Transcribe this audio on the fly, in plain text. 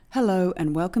Hello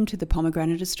and welcome to the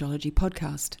Pomegranate Astrology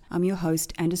Podcast. I'm your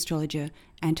host and astrologer,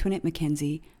 Antoinette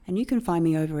Mackenzie, and you can find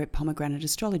me over at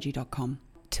pomegranateastrology.com.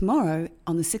 Tomorrow,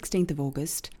 on the 16th of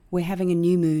August, we're having a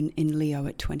new moon in Leo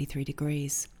at 23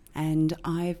 degrees, and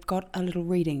I've got a little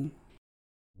reading,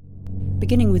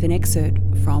 beginning with an excerpt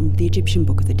from the Egyptian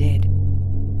Book of the Dead.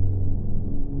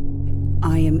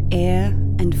 I am air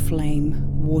and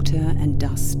flame, water and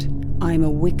dust. I am a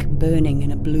wick burning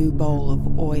in a blue bowl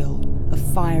of oil, a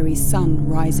fiery sun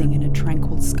rising in a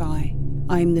tranquil sky.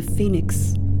 I am the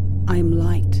phoenix. I am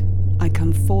light. I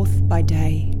come forth by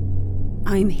day.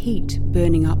 I am heat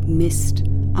burning up mist.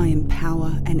 I am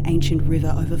power, an ancient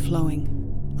river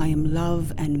overflowing. I am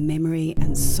love and memory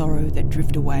and sorrow that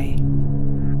drift away.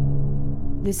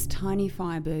 This tiny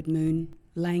Firebird moon,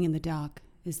 laying in the dark,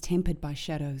 is tempered by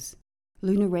shadows.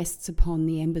 Luna rests upon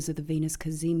the embers of the Venus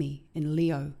Cazimi in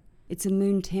Leo. It's a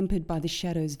moon tempered by the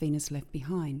shadows Venus left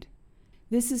behind.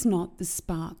 This is not the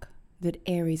spark that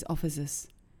Aries offers us,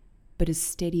 but a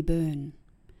steady burn.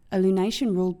 A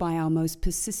lunation ruled by our most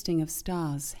persisting of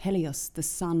stars, Helios, the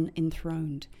sun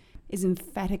enthroned, is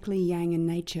emphatically yang in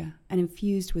nature and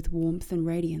infused with warmth and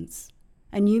radiance.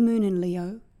 A new moon in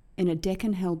Leo, in a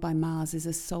decan held by Mars, is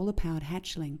a solar-powered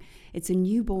hatchling. It's a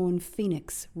newborn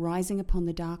phoenix rising upon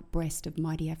the dark breast of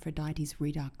mighty Aphrodite's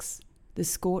redux. The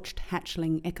scorched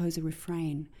hatchling echoes a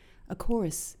refrain. A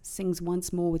chorus sings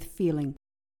once more with feeling.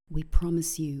 We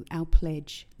promise you our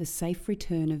pledge, the safe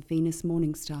return of Venus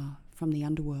Morningstar from the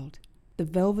underworld. The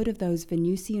velvet of those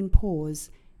Venusian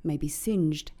paws may be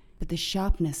singed, but the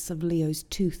sharpness of Leo's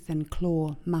tooth and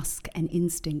claw, musk and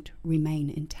instinct remain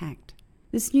intact.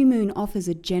 This new moon offers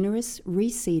a generous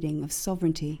reseeding of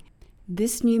sovereignty.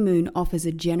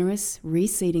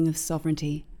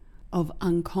 Of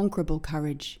unconquerable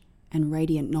courage and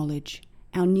radiant knowledge.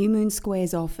 Our new moon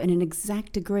squares off in an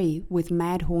exact degree with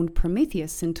mad-horned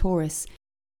Prometheus in Taurus.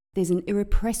 There's an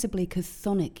irrepressibly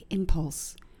chthonic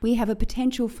impulse. We have a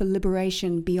potential for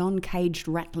liberation beyond caged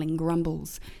rattling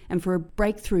grumbles and for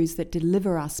breakthroughs that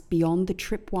deliver us beyond the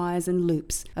tripwires and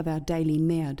loops of our daily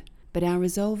merd. But our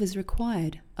resolve is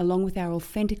required, along with our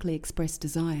authentically expressed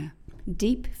desire.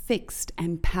 Deep, fixed,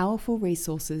 and powerful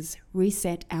resources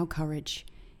reset our courage.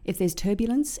 If there's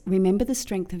turbulence, remember the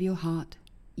strength of your heart,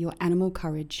 your animal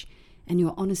courage, and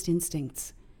your honest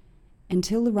instincts.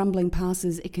 Until the rumbling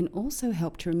passes, it can also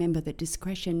help to remember that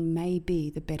discretion may be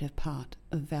the better part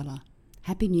of valor.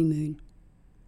 Happy new moon.